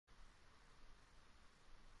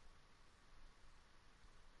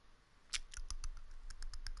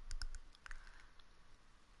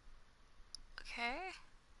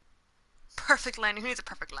perfect landing. Who needs a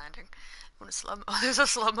perfect landing? Want a slow-mo? Oh, there's a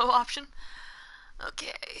slow-mo option.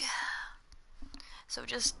 Okay. So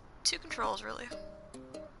just 2 controls, really.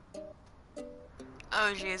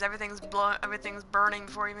 Oh jeez, everything's burning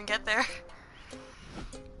before you even get there.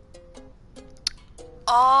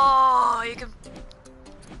 Oh, you can...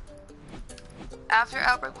 After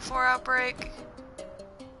outbreak, before outbreak.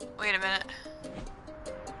 Wait a minute.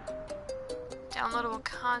 Downloadable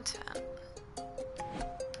content.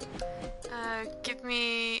 Give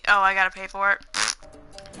me... Oh, I gotta pay for it.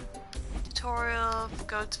 Tutorial,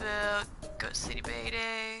 Goatsville, Goat City Bay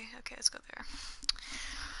Day. Okay, let's go there.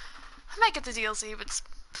 I might get the DLC if it's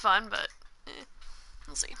fun, but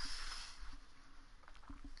we'll see.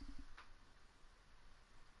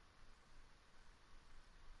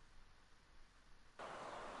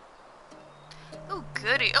 Oh,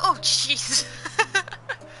 goody. Oh, jeez.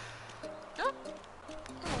 Oh,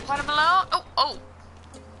 watermelon. Oh, oh.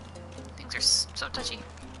 Things are so touchy.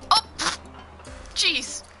 Oh,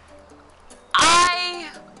 jeez.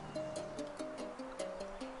 I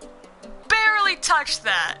barely touched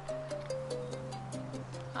that.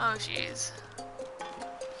 Oh, jeez.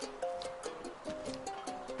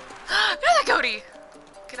 Another goatee.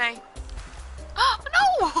 Can I? Oh,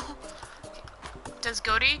 no! Does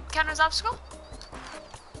goatee count as obstacle?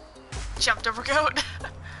 Jumped over goat.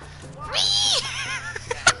 Whee!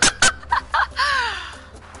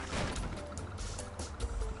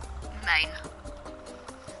 Mine.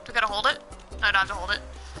 Do I gotta hold it? No, I don't have to hold it.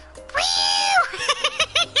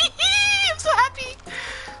 I'm so happy.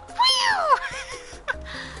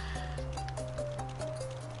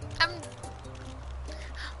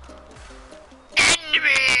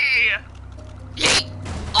 Enemy! Yeet!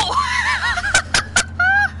 Oh!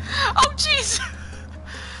 Oh, jeez!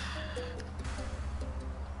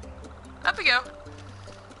 Up we go.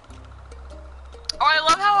 Oh, I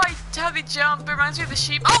love how the jump. It reminds me of the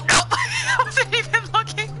sheep. Oh, no! I wasn't even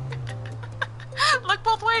looking. Look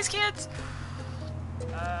both ways, kids.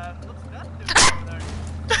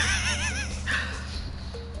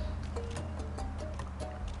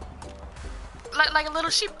 like a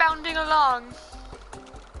little sheep bounding along.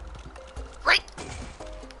 Right.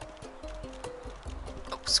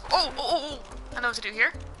 Oh, oh. I know what to do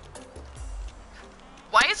here.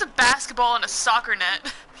 Why is a basketball in a soccer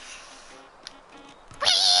net?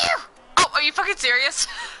 Oh, are you fucking serious?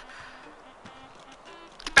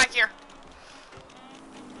 Get back here.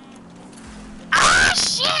 Ah,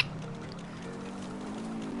 shit!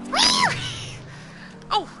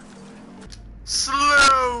 Oh!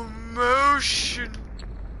 Slow motion.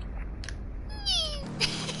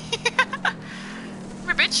 Come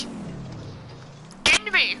here, bitch.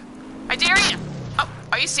 End me. I dare you. Oh,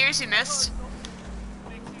 are you serious? You missed?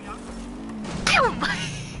 Boom!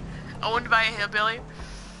 Owned by a hillbilly.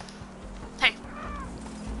 Hey.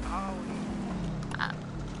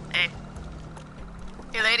 Hey.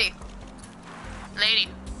 Hey, lady. Lady.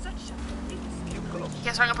 You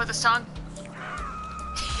guys hung up with this tongue?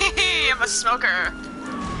 I'm a smoker.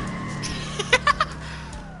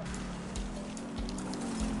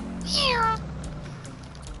 Yeah.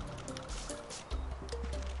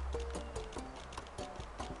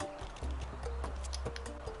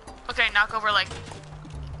 Okay, knock over like...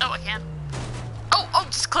 Oh, I can. Oh,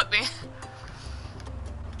 just clip me.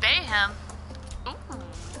 Mayhem. Ooh.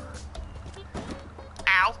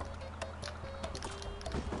 Ow.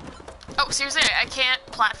 Oh, seriously, I can't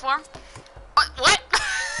platform? What?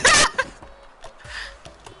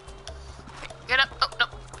 Get up. Oh, no.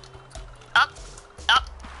 Up.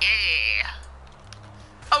 Yeah.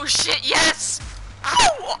 Oh, shit, yes!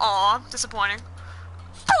 Aw, disappointing.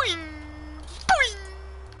 Boing! Boing!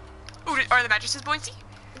 Ooh, are the mattresses buoyancy?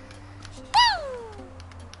 Woo!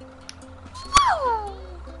 Woo!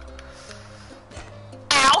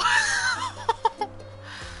 Ow!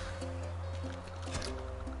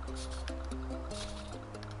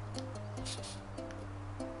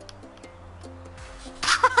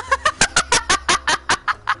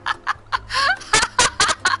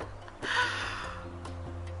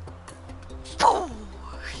 Boom!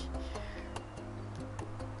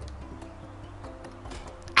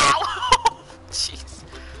 Ow! Jeez.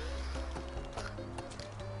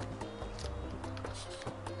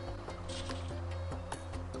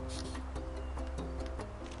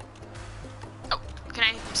 Oh, can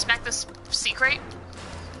I smack this sea crate?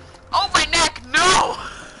 Oh, my neck! No!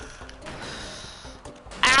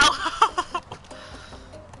 Ow!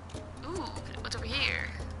 Ooh, what's over here?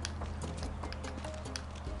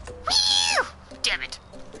 Whew! Damn it.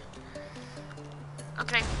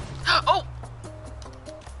 Okay. Oh!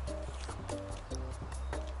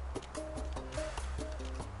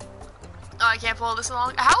 Oh, pull this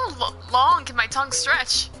long. How long can my tongue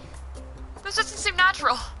stretch? This doesn't seem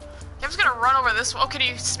natural. I'm just gonna run over this. Oh, can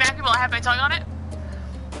you smack me while I have my tongue on it?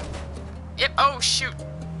 Yep. Oh, shoot.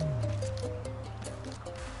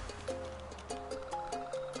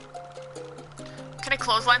 Can I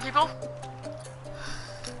clothesline people?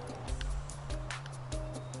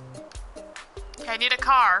 Okay, I need a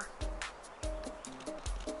car.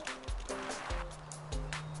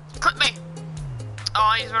 Clip me! Oh,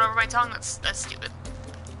 I just run over my tongue. That's stupid.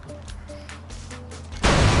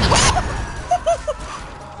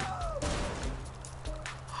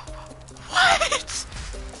 What?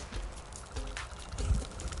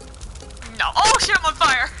 No. Oh shit! I'm on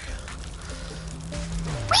fire.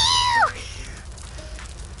 Woo!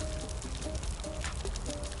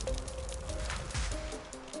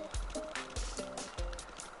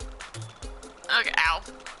 Okay. Ow.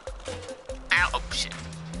 Ow. Oh shit.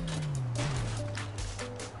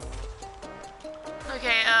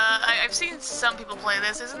 Okay, I've seen some people play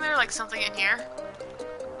this. Isn't there, like, something in here?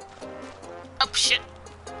 Oh, shit.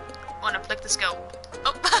 I wanna flick this goat.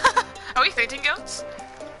 Oh, are we fainting goats?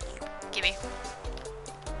 Gimme.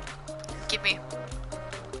 Give me.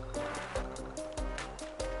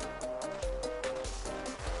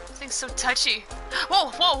 This thing's so touchy. Whoa,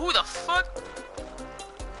 whoa, who the fuck?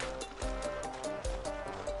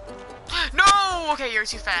 No! Okay, you're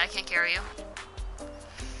too fat. I can't carry you.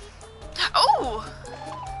 Oh!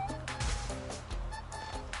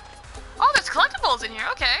 Oh, there's collectibles in here.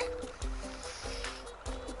 Okay.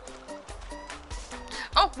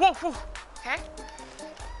 Oh, whoa, whoa. Okay.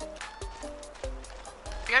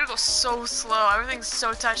 You gotta go so slow. Everything's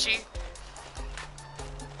so touchy.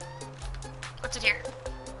 What's in here?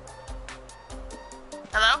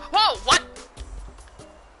 Hello? Whoa, what?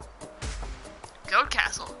 Goat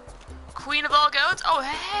castle. Queen of all goats? Oh,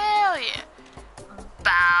 hell yeah.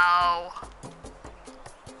 Bow.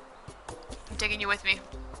 I'm taking you with me.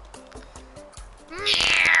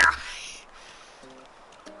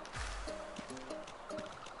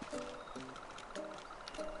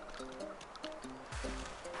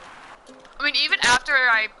 I mean, even after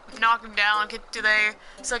I knock them down, do they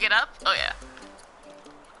still get up? Oh yeah.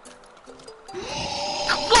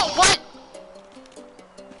 Whoa, what?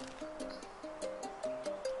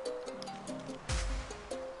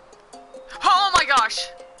 Oh my gosh.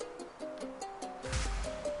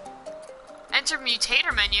 Enter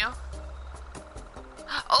mutator menu.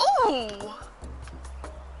 Oh!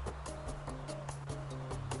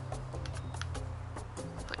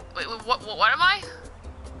 Wait, what am I?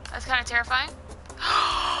 That's kind of terrifying.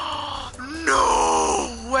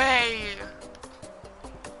 No way!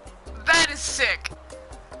 That is sick.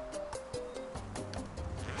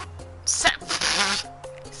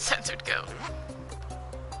 Censored goat.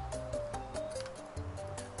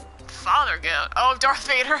 Father goat. Oh, Darth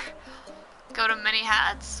Vader. Go to many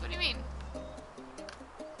hats. What do you mean?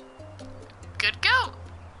 Good goat.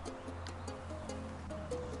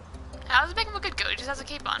 How does it make him a good goat? He just has a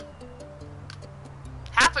cape on.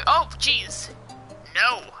 Halfway. Oh, jeez.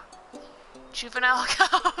 No. Juvenile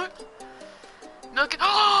goat. Milk.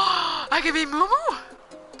 Oh, I can be Moo Moo.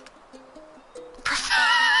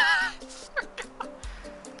 Professor.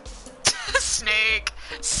 Snake.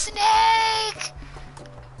 Snake.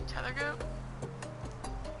 Tether goat.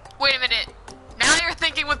 Wait a minute. Now you're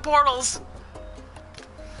thinking with portals.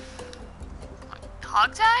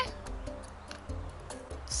 Hog tie?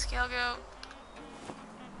 Scale goat.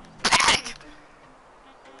 Bag.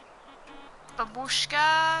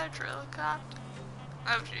 Babushka. Drill cop.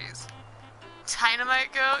 Oh jeez.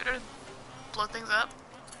 Dynamite goat. Or blow things up.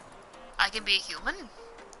 I can be a human.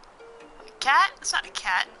 A cat? It's not a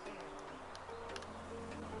cat.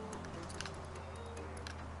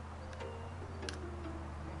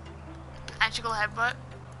 Magical headbutt.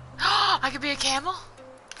 I could be a camel?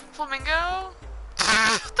 Flamingo?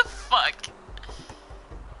 What the fuck?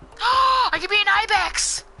 I could be an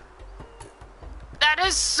ibex! That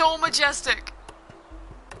is so majestic.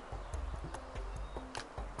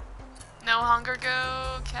 No hunger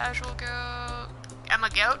goat, casual goat. I'm a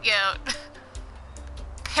goat.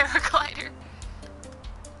 Paraglider.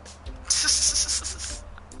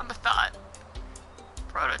 I'm a thought.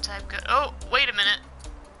 Prototype goat. Oh, wait a minute.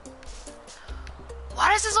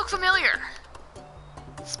 Why does this look familiar?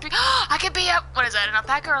 I could be a... What is that? An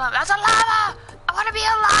alpaca or a llama? That's a llama! I want to be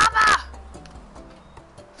a llama!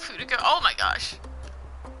 Food to go. Oh my gosh.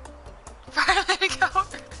 Fire to go.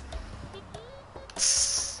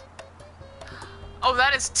 Oh,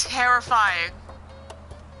 that is terrifying.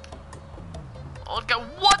 Old goat.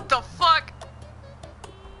 What the fuck?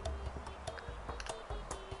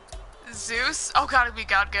 Zeus? Oh god, it'd be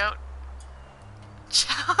God Goat.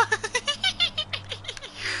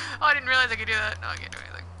 Oh, I didn't realize I could do that. No, I can't do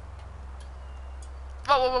anything.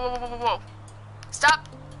 Whoa, whoa, whoa, whoa, whoa, whoa, whoa. Stop.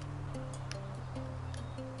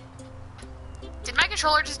 Did my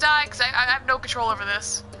controller just die? Because I have no control over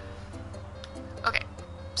this. Okay,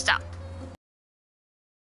 stop.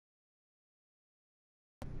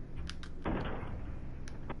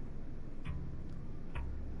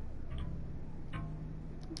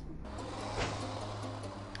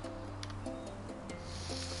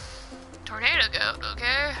 Tornado goat,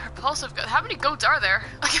 okay. Repulsive goat. How many goats are there?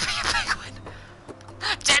 I'll give me a big one.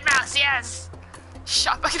 Dead mouse, yes!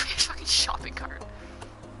 I'll give me a fucking shopping cart.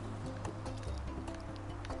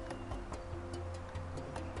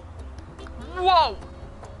 Whoa!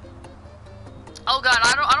 Oh god,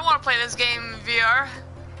 I don't want to play this game in VR.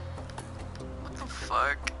 What the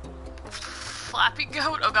fuck? Flappy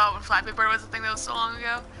goat? Oh god, when Flappy Bird was the thing that was so long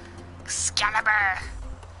ago. Excalibur!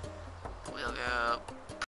 Wheel go.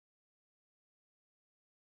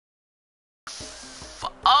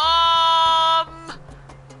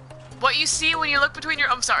 What you see when you look between your—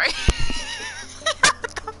 I'm sorry.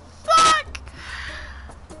 What the fuck?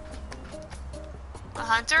 A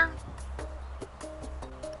hunter?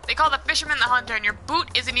 They call the fisherman the hunter, and your boot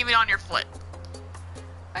isn't even on your foot.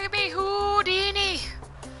 Look at me, Houdini.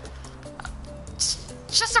 It's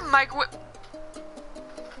just a microwave.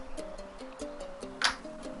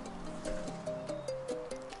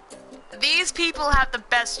 These people have the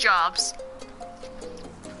best jobs.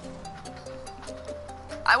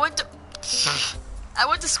 I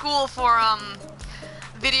went to school for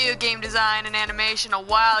video game design and animation a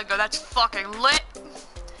while ago. That's fucking lit.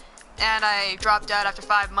 And I dropped out after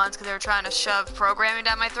 5 months because they were trying to shove programming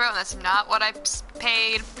down my throat, and that's not what I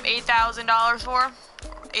paid $8,000 for.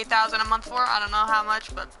 $8,000 a month for. I don't know how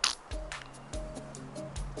much, but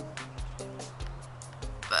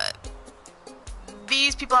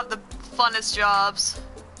these people have the funnest jobs.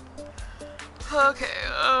 Okay,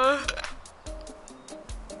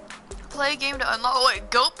 play game to unlock— oh wait,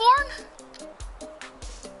 Goatborn?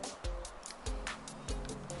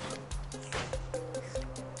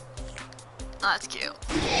 Oh, that's cute.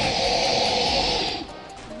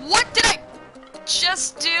 What did I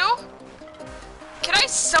just do? Can I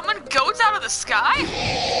summon goats out of the sky?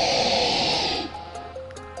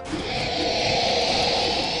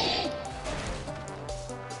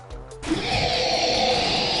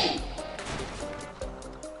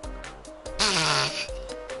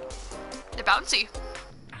 They're bouncy.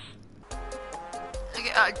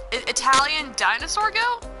 Okay, Italian dinosaur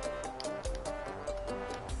goat?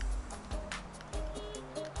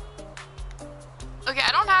 Okay,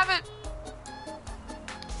 I don't have it.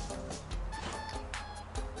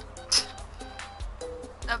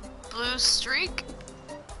 A blue streak?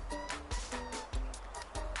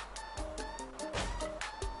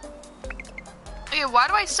 Okay, why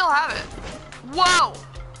do I still have it? Whoa!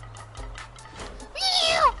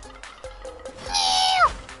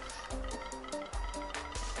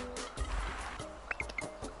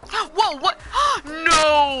 Whoa, what?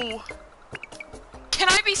 No! Can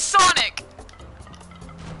I be Sonic?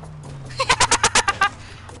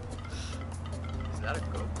 Is that a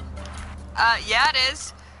goat? Yeah, it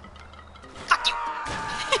is. Fuck you!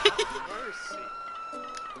 Mercy.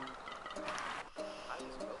 I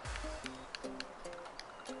was goat.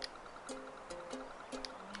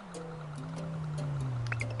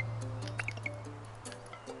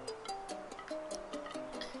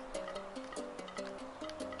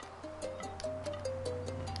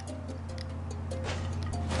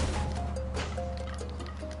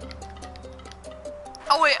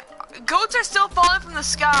 Oh wait, goats are still falling from the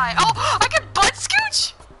sky. Oh, I can butt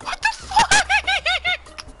scooch? What the fuck?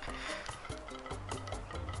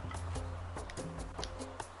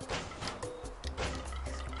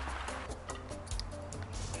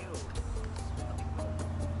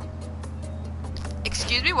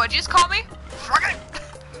 Excuse me, what'd you just call me? Fuck it.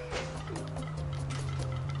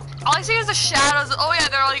 All I see is the shadows. Oh yeah,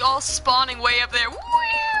 they're like all spawning way up there. Woo!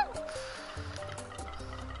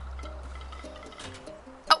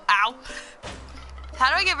 Ow. How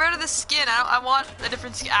do I get rid of the skin? I want a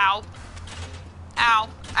different skin. Ow. Ow.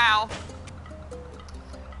 Ow.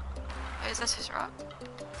 Wait, is this his rock?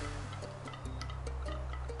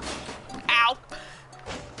 Ow.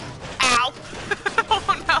 Ow.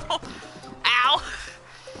 Oh no. Ow.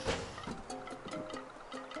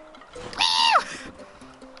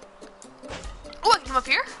 Oh, I can come up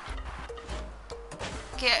here?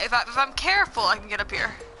 Okay, if I'm careful, I can get up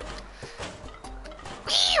here.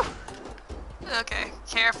 Okay,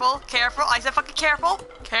 careful, careful. I said fucking careful.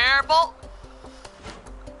 Careful.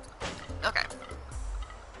 Okay.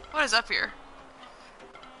 What is up here?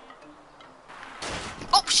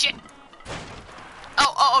 shit!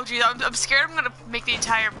 Oh, geez, I'm scared I'm gonna make the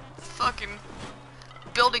entire fucking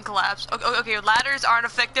building collapse. Okay, ladders aren't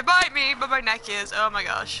affected by me, but my neck is. Oh my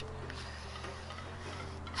gosh.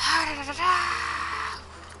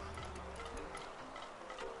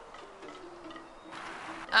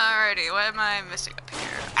 Alrighty, what am I missing up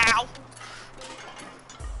here? Ow!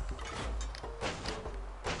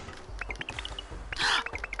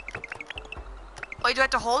 Wait, do I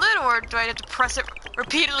have to hold it, or do I have to press it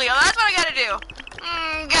repeatedly? Oh, that's what I gotta do.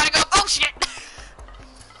 Gotta go. Oh, shit!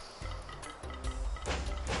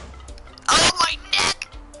 Oh, my neck!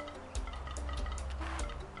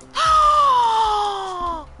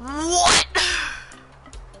 What?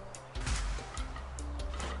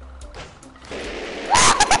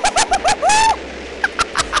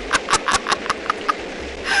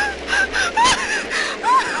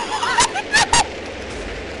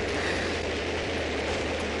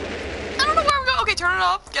 Turn it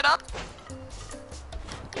off. Get up.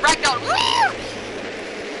 Ragdoll.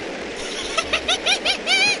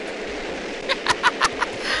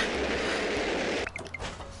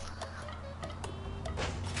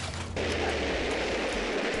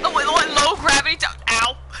 Oh, wait, low gravity down.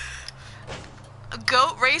 Ow.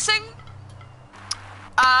 Goat racing?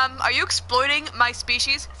 Are you exploiting my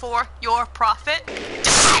species for your profit?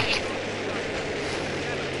 Die!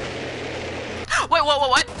 Wait,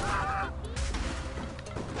 what?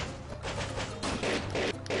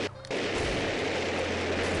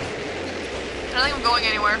 I don't think I'm going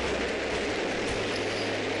anywhere.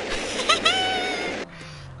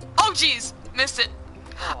 Oh, jeez. Missed it.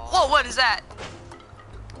 Whoa, what is that?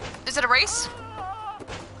 Is it a race?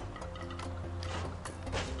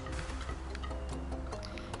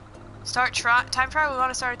 Start time trial? We want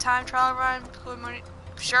to start a time trial run.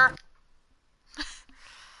 Sure.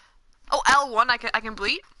 Oh, L1, I can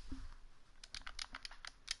bleed?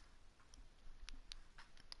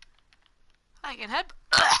 I can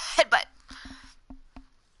headbutt.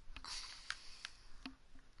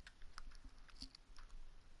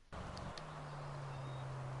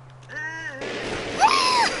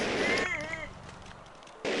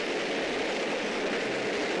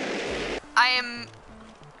 I am...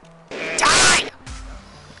 Die!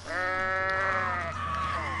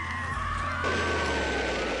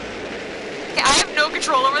 Okay, I have no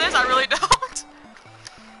control over this, I really don't.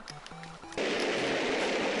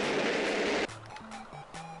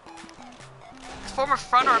 Form a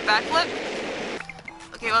front or a backflip?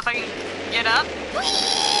 Okay, well if I can get up.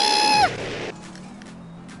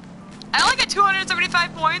 I only got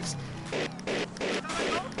 275 points.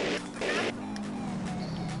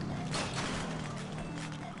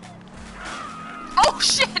 Oh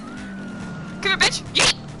shit! Come here, bitch!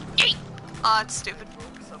 Yeet! Yeet! Aw, it's stupid.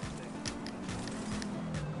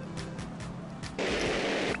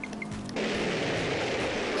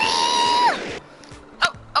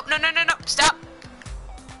 Oh, no, stop!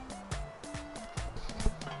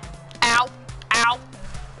 Ow! Ow!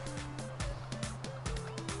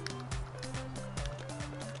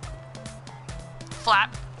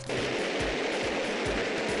 Flap.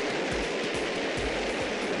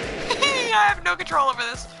 I have no control over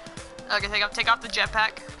this. Okay, take off the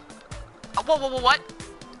jetpack. Oh, whoa, what?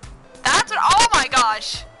 That's what- oh my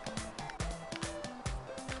gosh!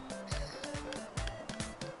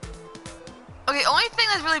 Okay, only thing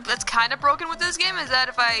that's kind of broken with this game is that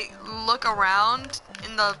if I look around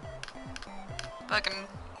in the fucking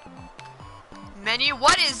menu,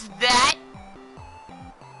 what is that?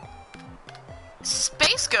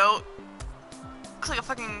 Space goat? Looks like a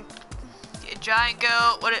fucking giant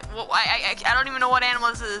goat. I don't even know what animal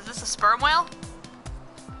this is. Is this a sperm whale?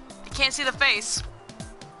 I can't see the face.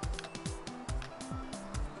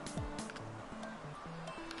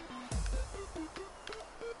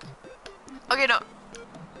 Okay, no.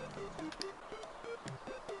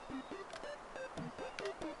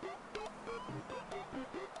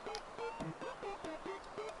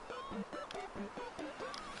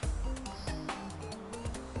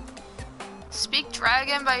 Speak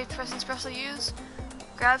dragon by pressing special use.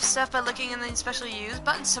 Grab stuff by looking in the special use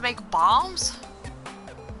buttons to make bombs.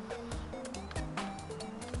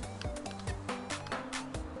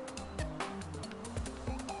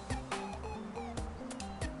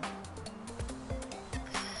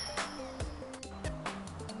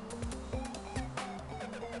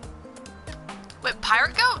 Wait,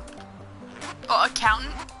 pirate goat? Oh,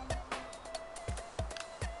 accountant?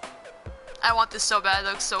 I want this so bad, it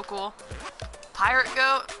looks so cool. Pirate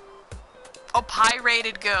goat? Oh,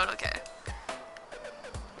 pirated goat, okay.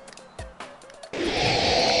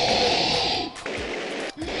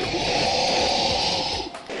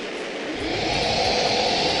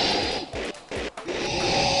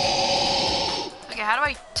 how do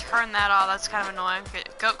I turn that off? That's kind of annoying. Okay,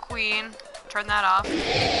 goat queen. Turn that off. Woo!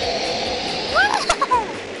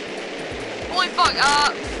 Holy fuck,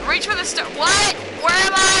 reach for the star. What? Where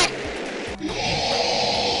am I?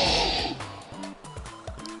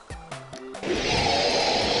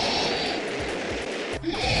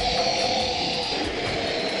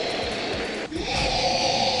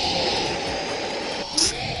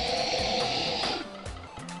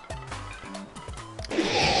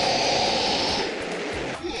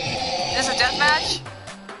 Is this a deathmatch?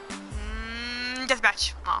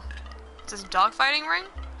 Deathmatch. Oh. Is this a dogfighting ring?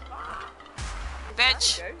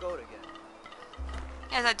 Bitch. Okay, goat again.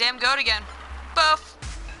 Yeah, that damn goat again. Boof.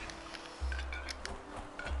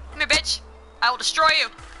 Come here, bitch. I will destroy you.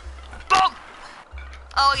 Boom.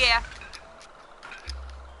 Oh, yeah.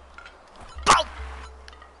 Boom.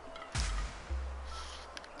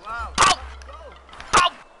 Wow. Boom.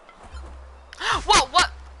 Boom. Whoa,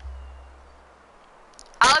 what?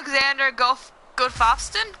 Alexander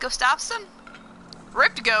Gustafsson?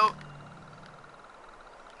 Ripped goat.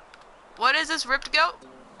 What is this ripped goat?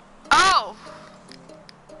 Oh!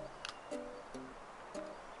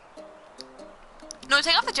 No,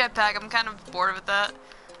 take off the jetpack. I'm kind of bored with that.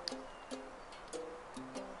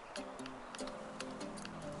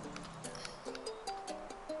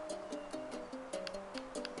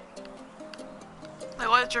 Wait,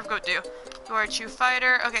 what does drift goat do? You are a true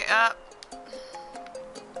fighter. Okay,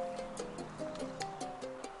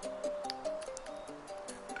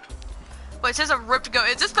 Wait, it says a ripped goat.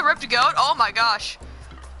 Is this the ripped goat? Oh my gosh.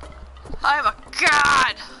 I am a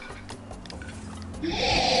god!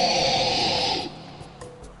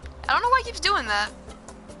 I don't know why he keeps doing that.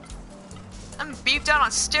 I'm beefed out on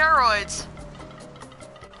steroids.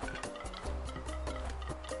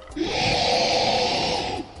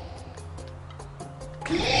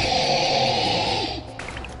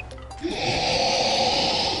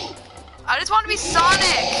 I just want to be Sonic!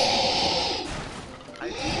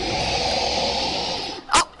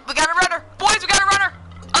 Oh, we got a runner! Boys, we got a runner!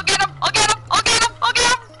 I'll get him! I'll get him! I'll get him! I'll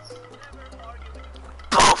get him!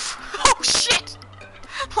 Poof! Oh shit!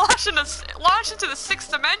 Launch into the 6th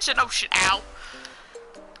dimension! Oh shit, ow!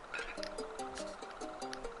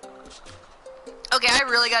 Okay, I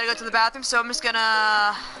really gotta go to the bathroom, so I'm just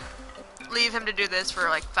gonna leave him to do this for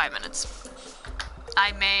like 5 minutes.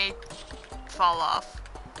 I may fall off.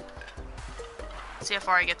 See how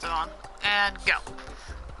far he gets it on. And go.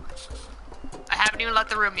 I haven't even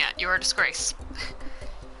left the room yet. You're a disgrace.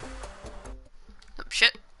 Oh,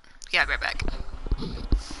 shit. Yeah, I'll be right back.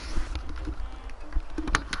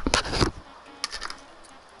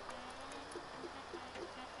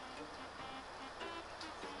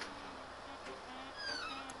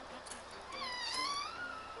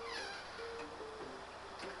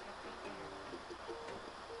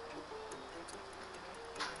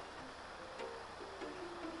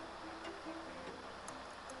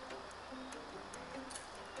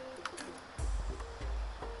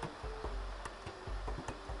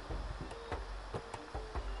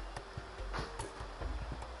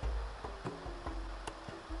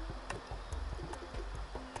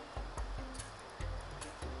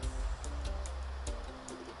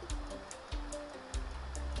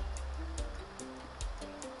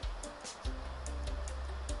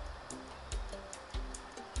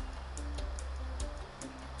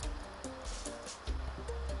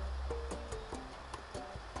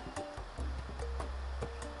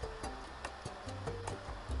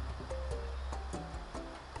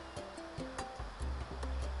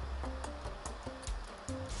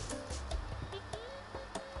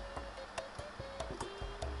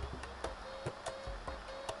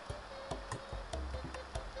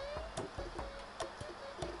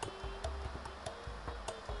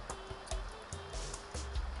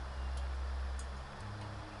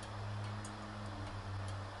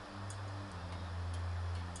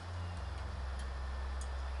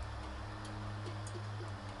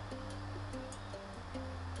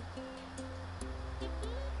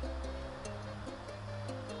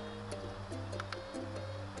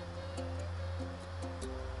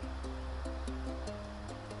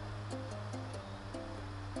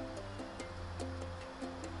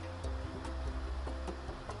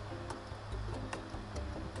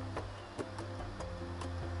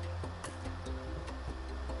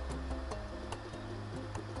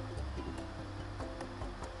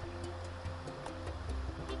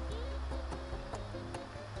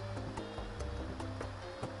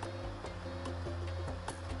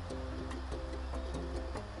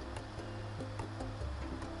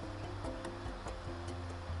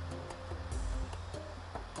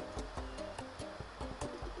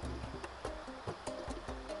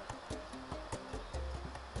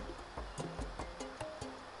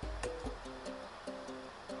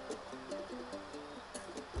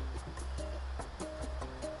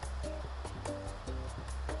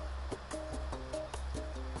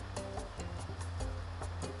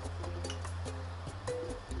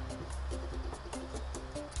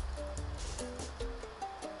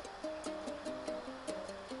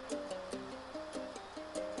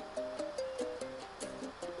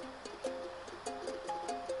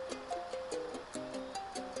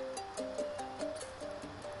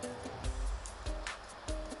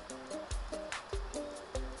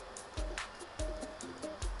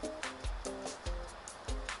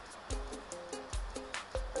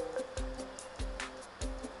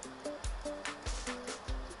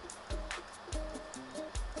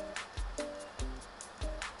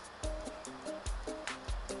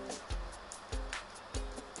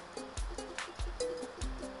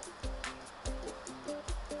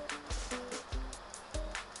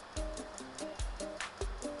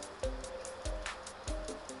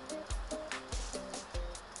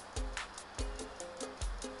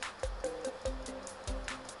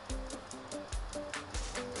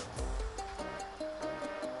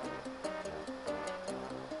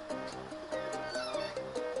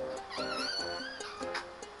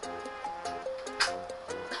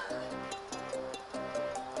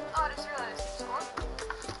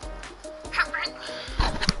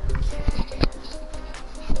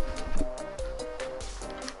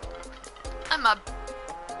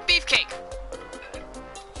 beefcake.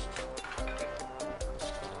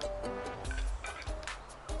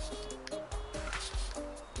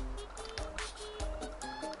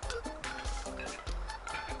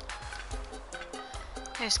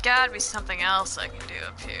 There's gotta be something else I can do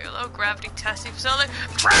up here. Low gravity testing facility.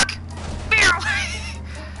 Truck! Veer away!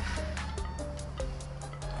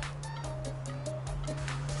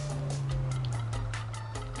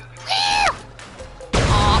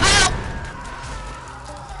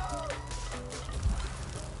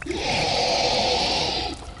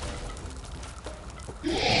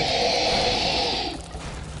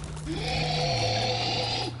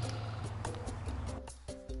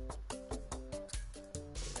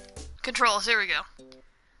 Controls, here we go.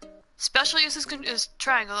 Special use is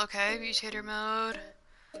triangle, okay. Mutator mode.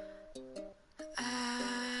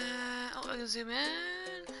 I'll zoom in.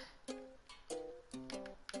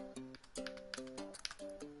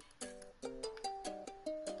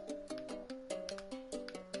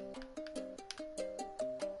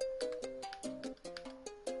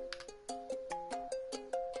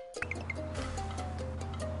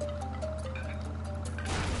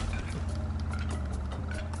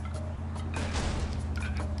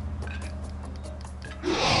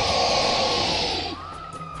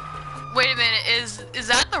 Wait a minute, is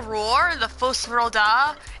that the roar? The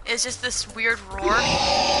Fosroda? Is just this weird roar?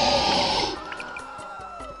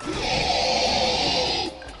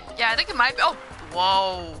 Yeah, I think it might be. Oh,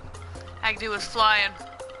 whoa. I can do with flying.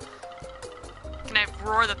 Can I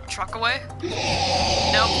roar the truck away?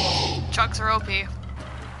 Nope. Trucks are OP.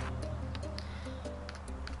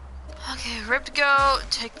 Okay, ripped goat,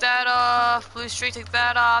 take that off. Blue streak, take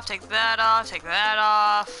that off, take that off, take that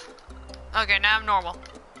off. Okay, now I'm normal.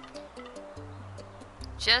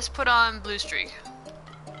 Just put on blue streak.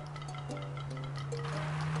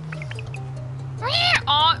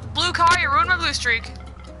 Oh, blue car, you ruined my blue streak.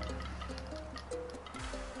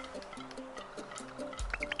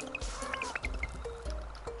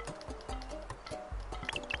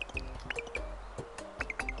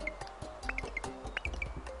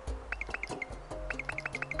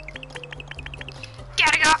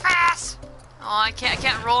 Gotta go fast. Oh, I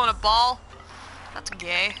can't roll in a ball. That's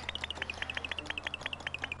gay.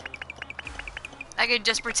 I could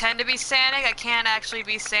just pretend to be Sanic. I can't actually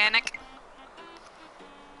be Sanic.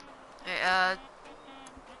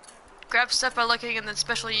 Grab stuff by looking and then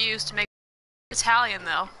special use to make Italian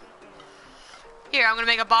though. Here, I'm gonna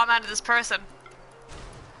make a bomb out of this person.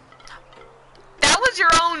 That was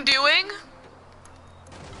your own doing?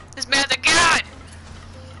 This man's a god!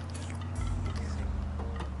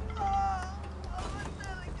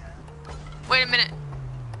 Wait a minute.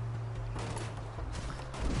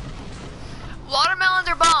 Watermelons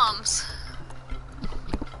are bombs.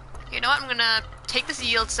 You know what? I'm gonna take this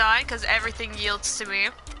yield sign because everything yields to me.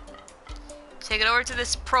 Take it over to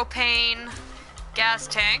this propane gas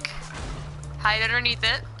tank. Hide underneath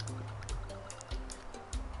it.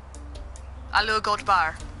 A little gold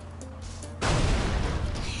bar.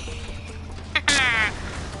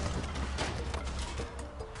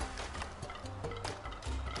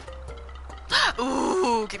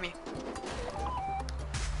 Ooh, gimme.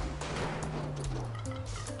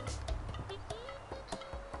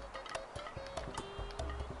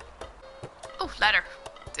 Oh, ladder.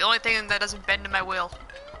 The only thing that doesn't bend in my will,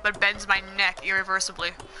 but bends my neck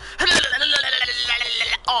irreversibly.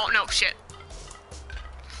 Oh no, shit.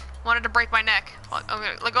 Wanted to break my neck.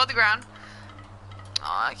 Okay, let go of the ground.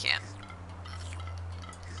 Oh, I can't.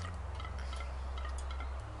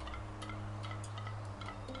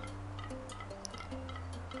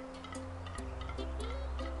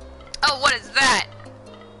 Oh, what is that?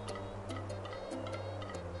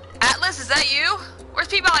 Atlas, is that you? Where's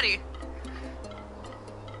Peabody?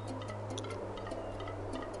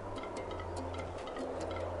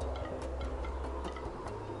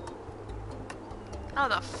 How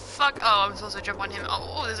the fuck? Oh, I'm supposed to jump on him.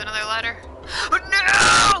 Oh, there's another ladder. Oh,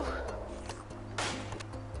 no!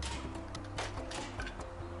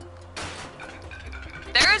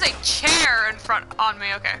 There is a chair in front on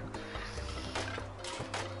me. Okay.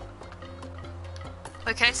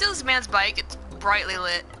 Wait, can I steal this man's bike? It's brightly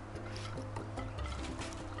lit.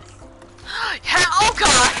 Yeah, oh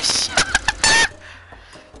gosh!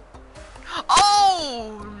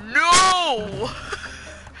 Oh no!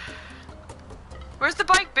 Where's the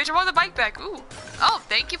bike, bitch? I want the bike back. Ooh. Oh,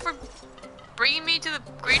 thank you for bringing me to the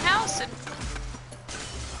greenhouse and...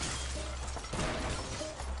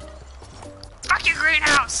 Fuck your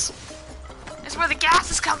greenhouse! That's where the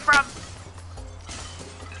gases come from!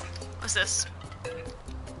 What's this?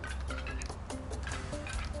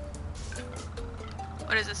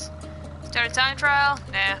 What is this? Start a time trial?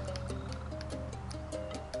 Nah.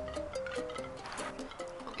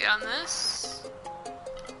 We'll get on this.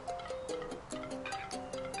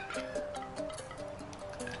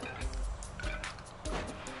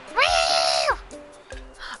 Whee!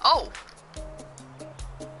 Oh!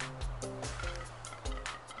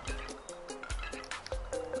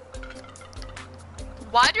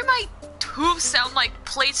 Why do my hooves sound like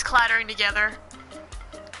plates clattering together?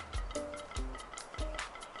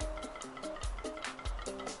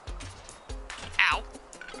 Ow.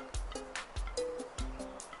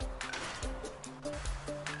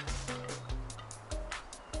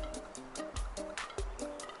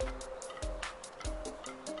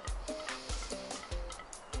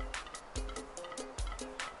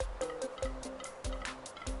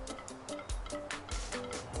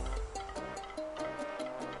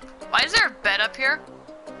 Why is there a bed up here?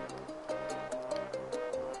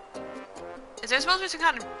 Is there supposed to be some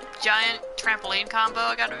kind of giant trampoline combo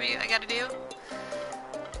I gotta do?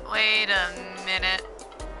 Wait a minute.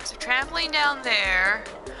 There's a trampoline down there.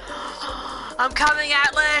 I'm coming,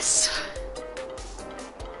 Atlas!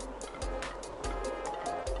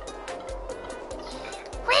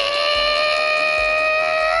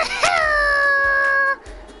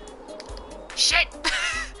 Shit!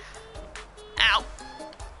 Ow.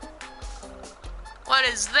 What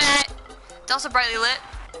is that? It's also brightly lit.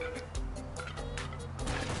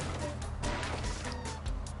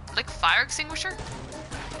 Like fire extinguisher?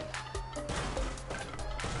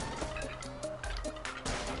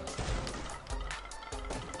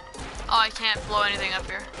 Oh, I can't blow anything up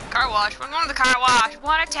here. Car wash. We're going to the car wash.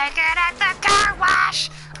 Wanna take it at the car wash?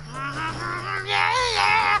 Yeah,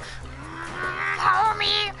 yeah.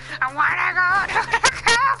 Homie, I wanna go to the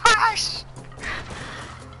car wash.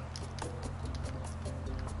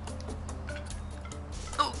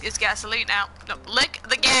 Oh, it's gasoline now. No, lick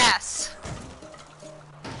the gas.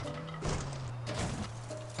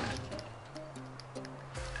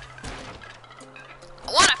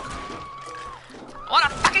 I want a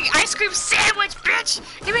fucking ice cream sandwich, bitch!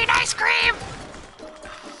 Give me an ice cream!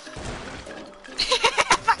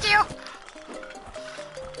 Fuck you!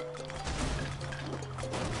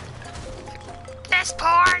 This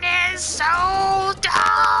porn is so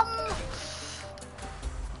dumb!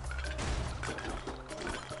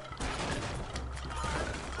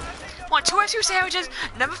 Want 2 ice cream sandwiches,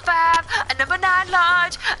 number 5, a number 9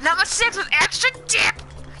 large, number 6 with extra dip!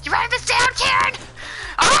 You writing this down, Karen?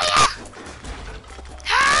 Oh yeah!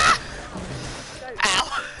 Ah! Ow.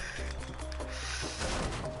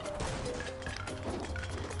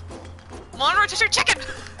 One rotisserie chicken!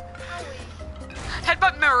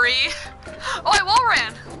 Headbutt Marie. Oh, I wall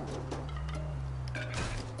ran!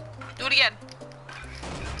 Do it again.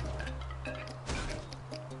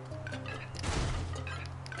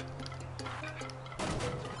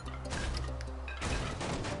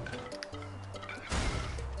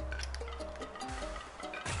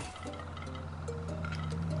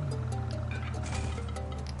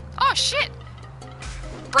 Oh shit!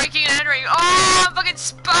 Breaking and entering. Oh, fucking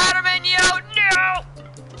Spider-Man, yo, no!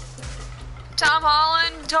 Tom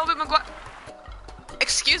Holland, Tobey Maguire.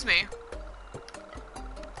 Excuse me.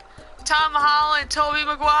 Tom Holland, Tobey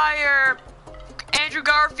Maguire, Andrew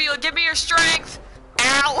Garfield, give me your strength.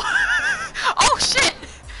 Ow! Oh shit!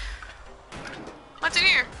 What's in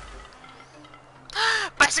here?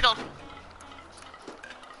 Bicycle.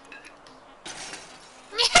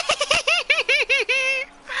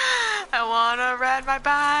 I wanna ride my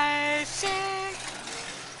bicycle.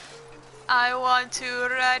 I want to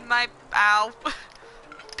ride my... Ow.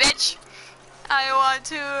 Bitch. I want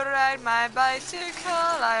to ride my bicycle.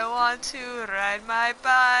 I want to ride my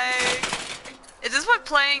bike. Is this what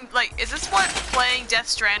playing, like, is this what playing Death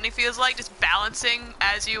Stranding feels like? Just balancing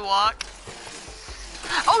as you walk?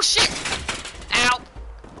 Oh shit! Ow.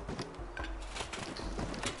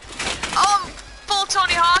 Oh, I'm full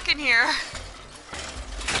Tony Hawk in here.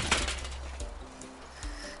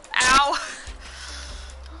 Ow.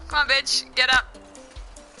 Come on, bitch. Get up.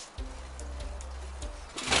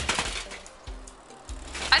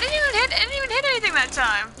 I didn't even hit anything that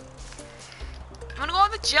time. I'm gonna go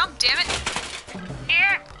on the jump, damn it.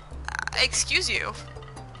 Yeah. Excuse you.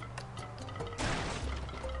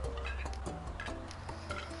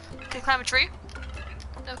 Can I climb a tree?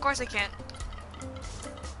 No, of course I can't.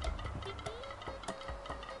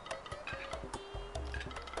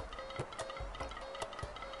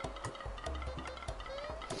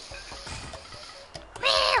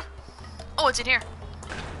 Oh, it's in here.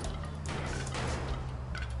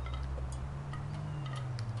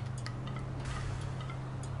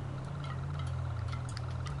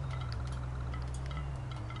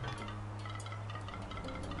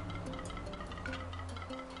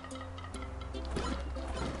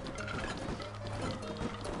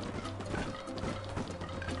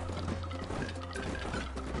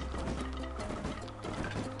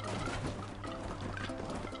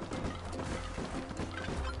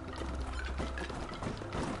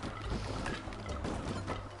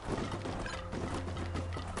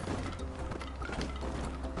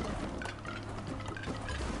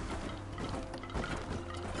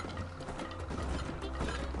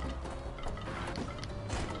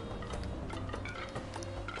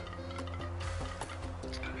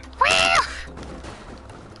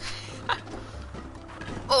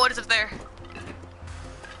 Oh, what is up there?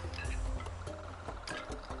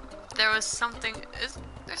 There was something. Is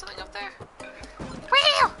there something up there?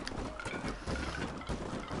 Whee!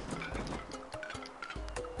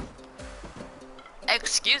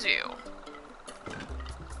 Excuse you.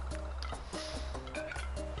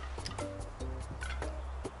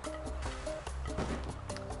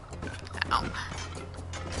 Ow.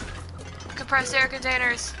 Compressed air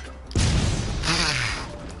containers.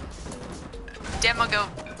 Demo go.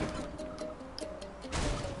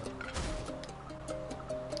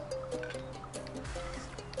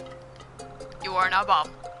 You are now bomb.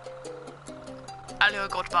 Hallo,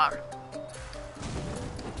 Gottbar.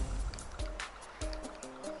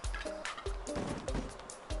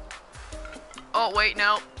 Oh, wait,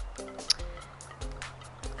 no.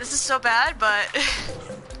 This is so bad, but...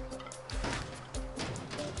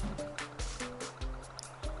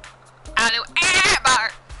 Hallo,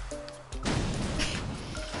 bar.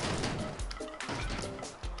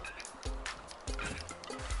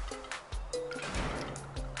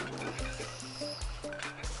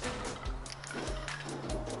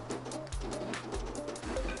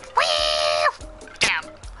 Damn.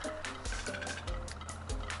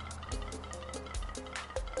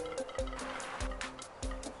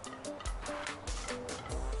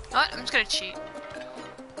 What? I'm just gonna cheat.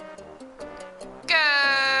 Go!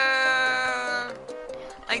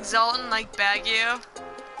 Like Zoltan, like Baguio.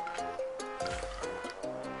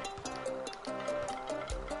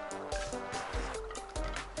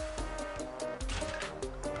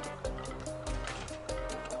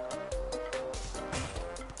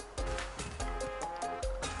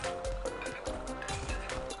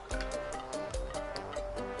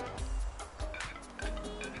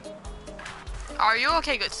 Are you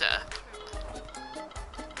okay, good sir?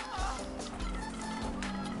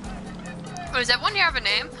 Does everyone here have a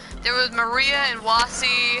name? There was Maria and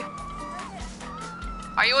Wasi.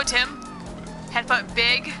 Are you a Tim? Headbutt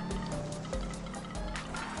Big.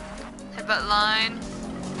 Headbutt Line.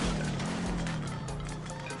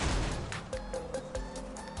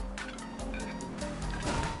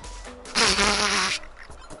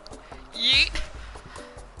 Yeet.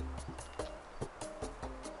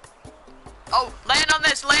 Oh, land on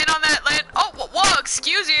this, land on that, land. Oh, whoa,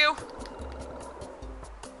 excuse you.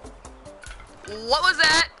 What was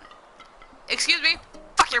that? Excuse me.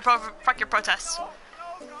 Fuck your protests.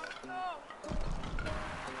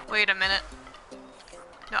 Wait a minute.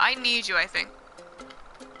 No, I need you, I think.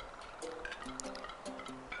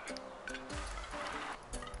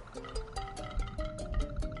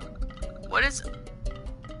 What is...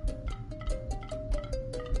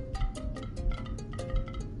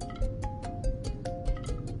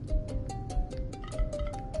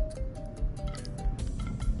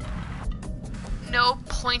 No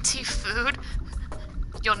pointy food?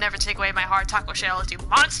 You'll never take away my hard taco shells, you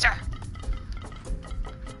monster!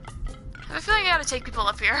 I have a feeling I gotta take people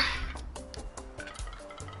up here.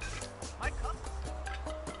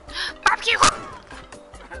 Barbecue!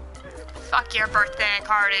 Fuck your birthday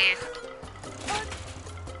party.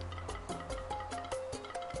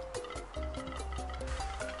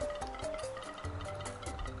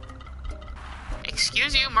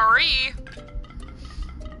 Excuse you, Marie.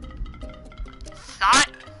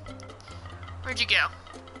 Thought? Where'd you go?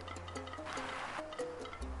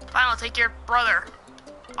 Fine, I'll take your brother,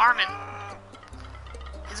 Armin.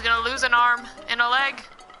 He's gonna lose an arm and a leg.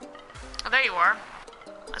 Oh, there you are.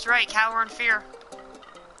 That's right, cower in fear.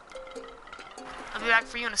 I'll be back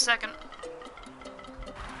for you in a second.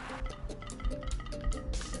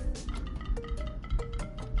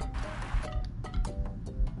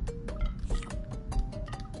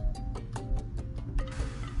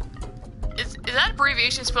 Is that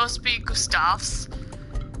abbreviation supposed to be Gustav's?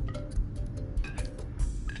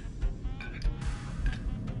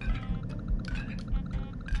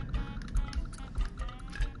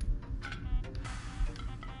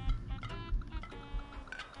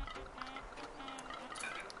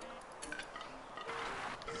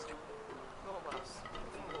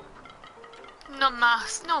 No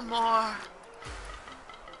mas, no more.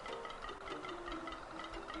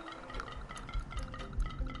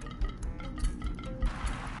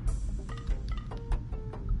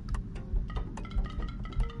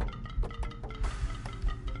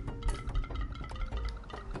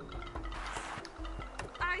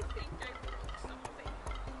 I think I broke something.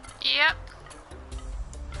 Yep.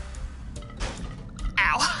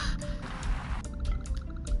 Ow.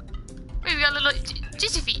 Wait, we got little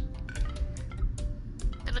jizzy feet.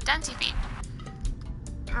 Little dancey feet.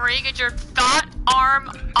 Marie, get your thought arm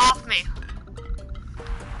off me.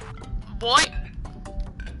 Boy.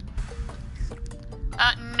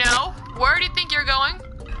 No. Where do you think you're going?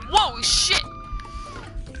 Whoa, shit!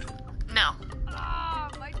 No. Ah,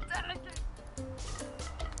 my delicate.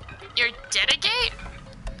 Your dedicate?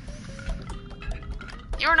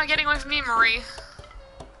 You are not getting away from me, Marie.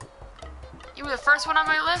 You were the first one on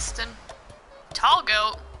my list, and... Tall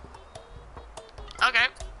goat. Okay.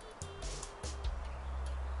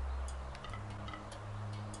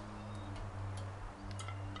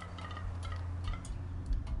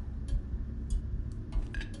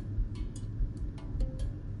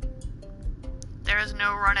 There is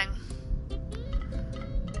no running.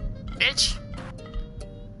 Bitch.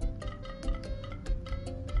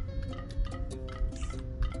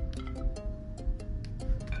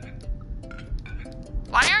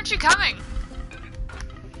 Why aren't you coming?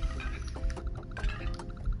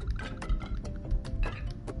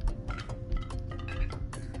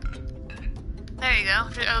 There you go.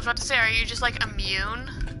 I was about to say, are you just like immune?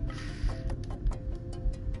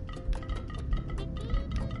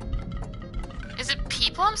 Is it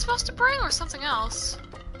people I'm supposed to bring or something else?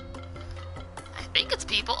 I think it's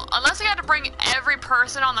people. Unless I had to bring every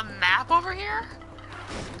person on the map over here?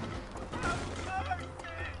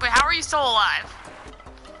 Wait, how are you still alive?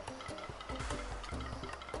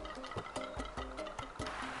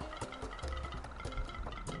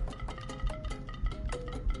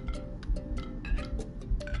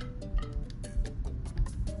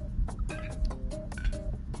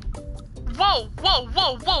 Whoa, whoa,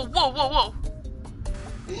 whoa, whoa, whoa, whoa, whoa.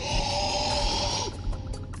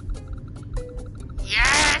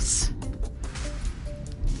 Yes!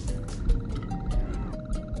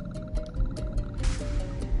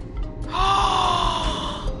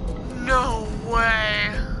 No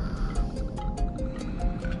way.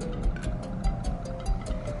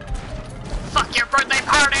 Fuck your birthday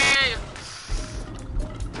party!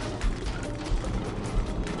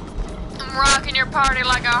 I'm rocking your party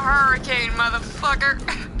like a hurricane, motherfucker.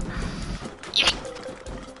 Yeet.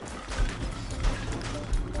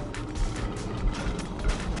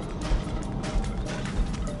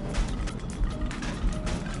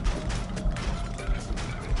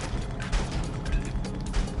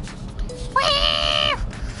 Whee!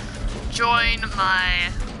 Join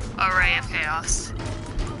my array of chaos.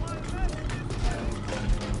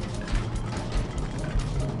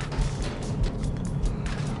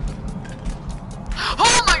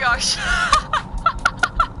 Oh my gosh!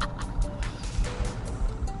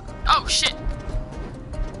 Oh shit!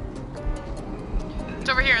 It's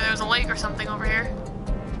over here. There was a lake or something over here.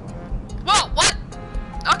 Whoa! What?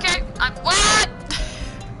 Okay. What?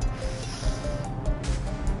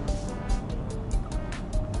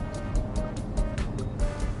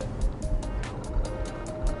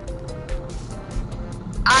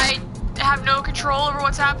 I have no control over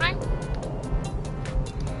what's happening.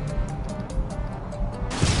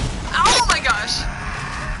 Oh my gosh!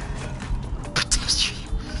 Pedestrian.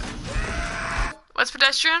 What's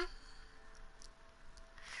pedestrian?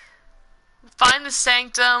 Find the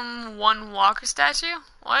Sanctum 1 Walker statue?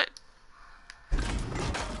 What?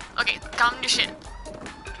 Okay, calm your shit.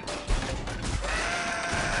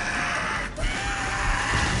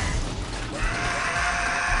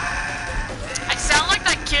 I sound like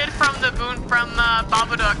that kid from the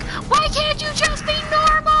Babadook. Why can't you just be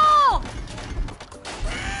normal?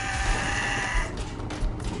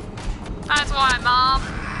 That's why, Mom.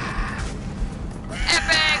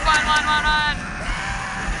 Epic! Run!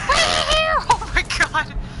 Wee-hoo! Oh my god!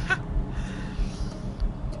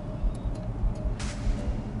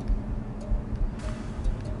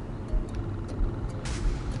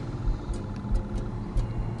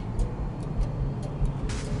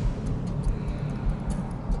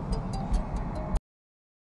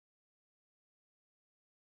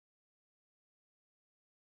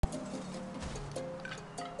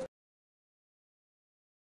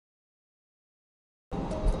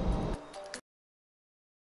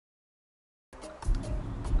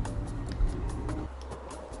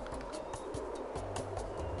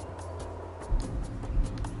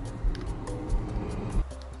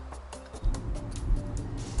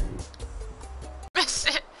 Miss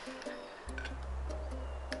it.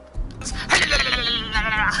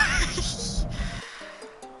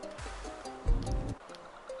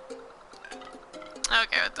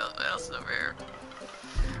 Okay, what else is over here?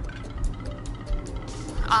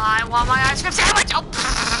 I want my ice cream sandwich! Oh!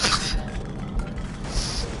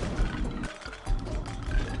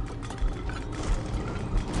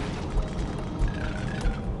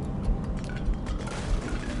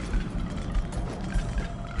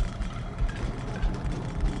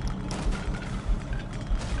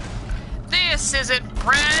 This isn't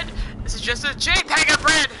bread. This is just a JPEG of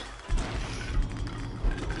bread.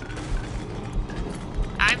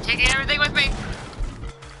 I'm taking everything with me.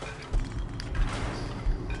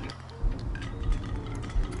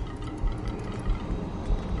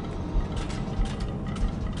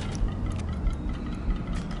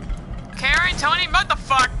 Karen, Tony, what the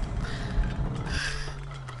fuck?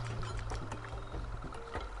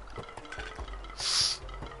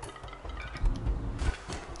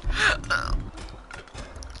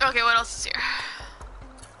 Okay, what else is here?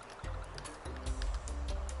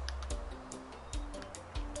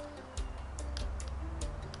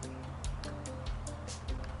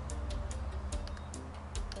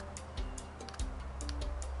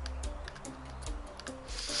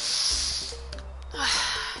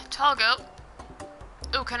 Tall goat.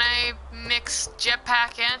 Ooh, can I mix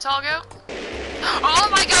jetpack and tall goat? Oh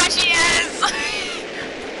my gosh, yes!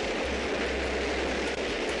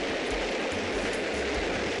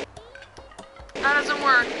 That doesn't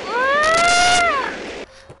work.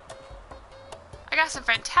 I got some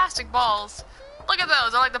fantastic balls. Look at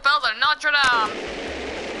those. I like the bells of Notre Dame.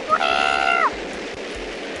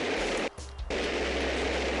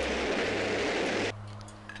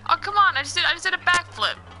 Oh come on! I just did a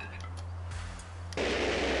backflip.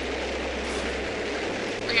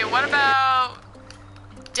 Okay, what about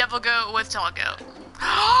devil goat with tall goat?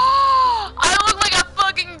 I look like a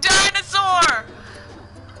fucking dinosaur!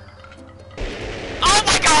 Oh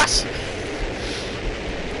my gosh!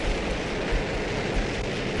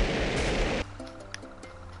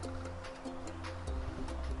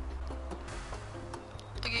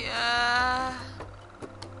 Okay,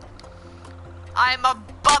 I'm a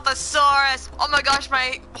Buthosaurus! Oh my gosh,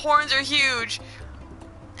 my horns are huge!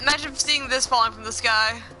 Imagine seeing this falling from the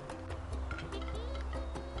sky.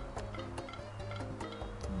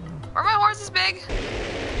 Are my horns this big?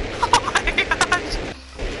 Oh my gosh!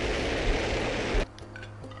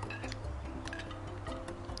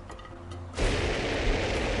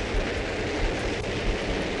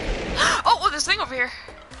 Oh, this thing over here.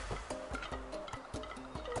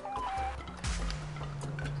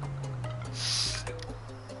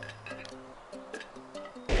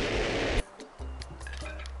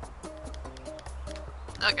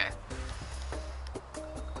 Okay.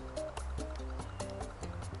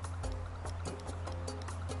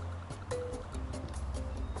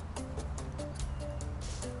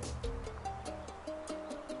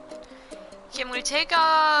 Okay, I'm gonna take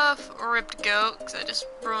off ripped goat because that just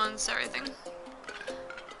ruins everything.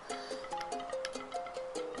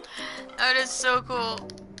 That is so cool.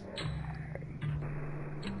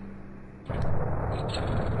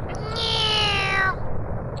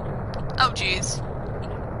 Oh jeez.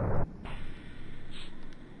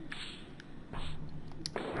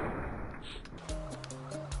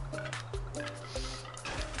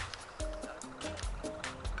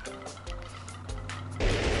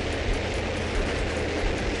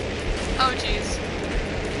 Oh jeez.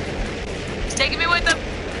 He's taking me with him.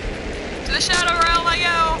 To the shadow realm I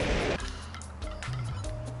go.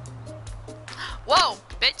 Whoa,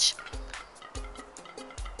 bitch.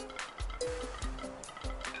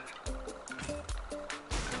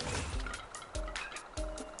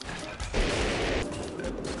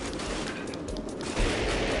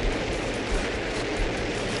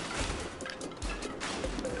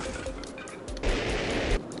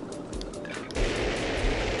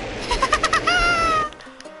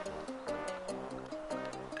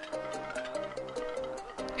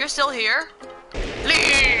 You're still here?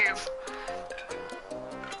 Leave!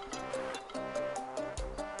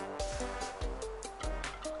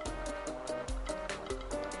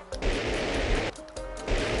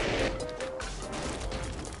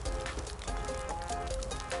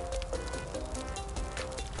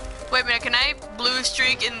 Wait a minute, can I blue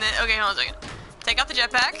streak in the... Okay, hold on a second. Take out the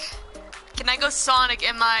jetpack. Can I go Sonic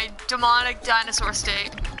in my demonic dinosaur state?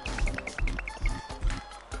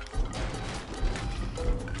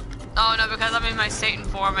 Oh no, because I'm in my Satan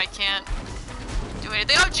form, I can't do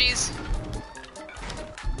anything. Oh jeez.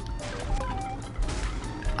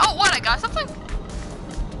 Oh, what? I got something?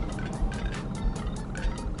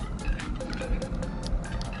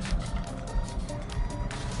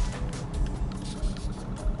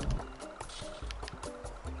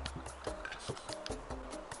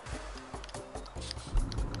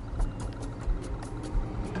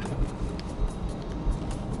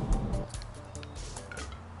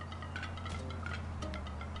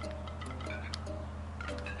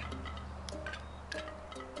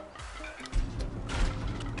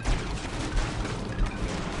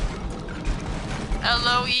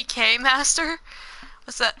 LOEK Master?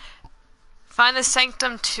 What's that? Find the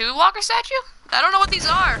Sanctum 2 Walker statue? I don't know what these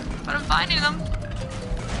are, but I'm finding them.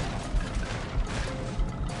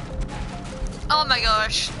 Oh my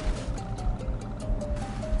gosh.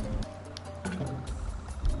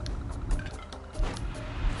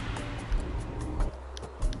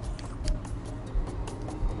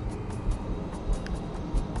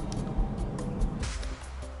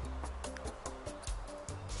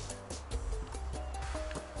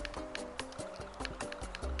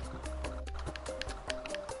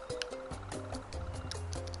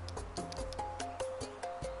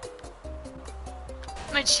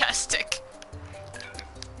 Majestic.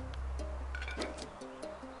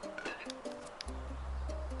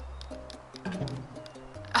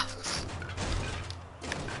 Oh.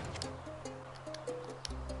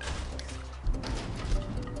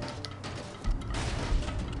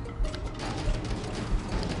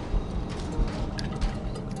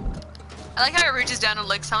 I like how it reaches down and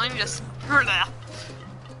licks something, just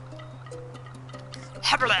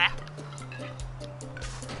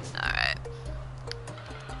Alright.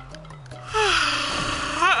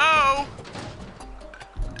 Uh-oh.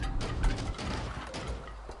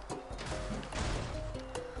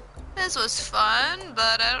 This was fun,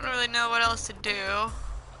 but I don't really know what else to do.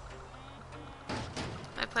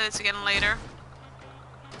 Might play this again later.